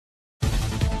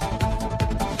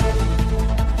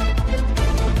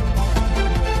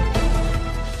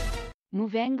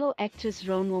Muvhango actress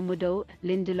Ronewa Mudau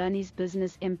Lindelani's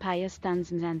business empire stuns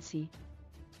Mzansi.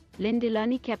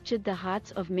 Lindelani captured the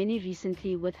hearts of many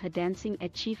recently with her dancing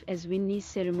at Chief Azwindni's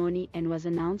ceremony and was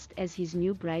announced as his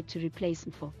new bride to replace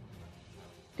Mpho.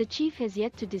 The chief has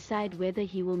yet to decide whether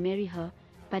he will marry her,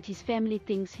 but his family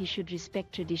thinks he should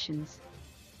respect traditions.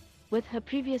 With her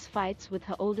previous fights with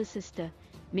her older sister,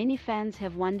 many fans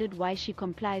have wondered why she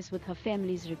complies with her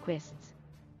family's requests.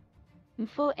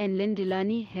 Mpho and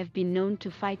Lindelani have been known to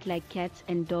fight like cats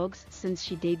and dogs since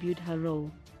she debuted her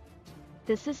role.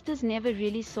 The sisters never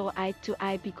really saw eye to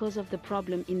eye because of the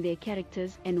problem in their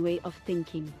characters and way of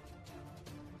thinking.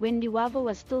 When Ndiwavho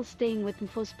was still staying with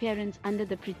Mpho's parents under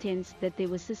the pretense that they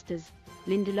were sisters,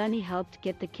 Lindelani helped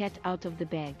get the cat out of the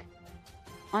bag.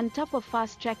 On top of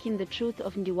fast-tracking the truth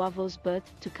of Ndiwavho's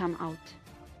birth to come out.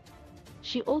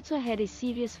 She also had a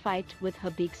serious fight with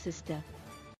her big sister.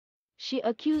 She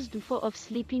accused Mpho of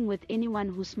sleeping with anyone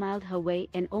who smiled her way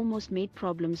and almost made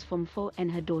problems for Mpho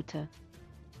and her daughter.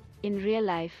 In real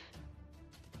life,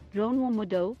 Ronewa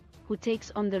Mudau, who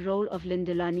takes on the role of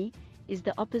Lindelani, is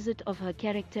the opposite of her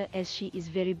character as she is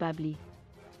very bubbly.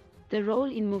 The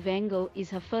role in Muvhango is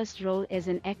her first role as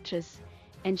an actress,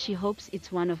 and she hopes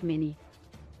it's one of many.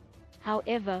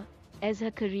 However, as her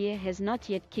career has not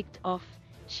yet kicked off,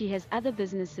 she has other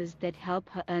businesses that help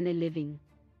her earn a living.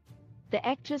 The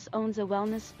actress owns a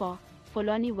wellness spa,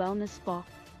 Lindelani Wellness Spa,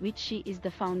 which she is the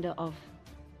founder of.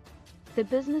 The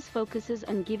business focuses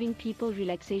on giving people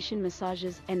relaxation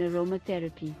massages and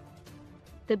aromatherapy.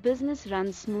 The business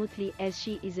runs smoothly as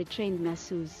she is a trained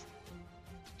masseuse.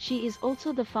 She is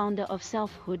also the founder of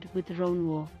Selfhood with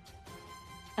Ronewa,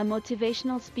 a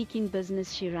motivational speaking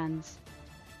business she runs.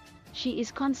 She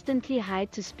is constantly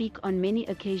hired to speak on many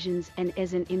occasions and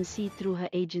as an MC through her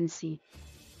agency.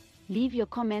 Leave your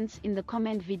comments in the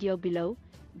comment video below.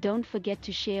 Don't forget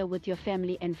to share with your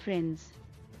family and friends.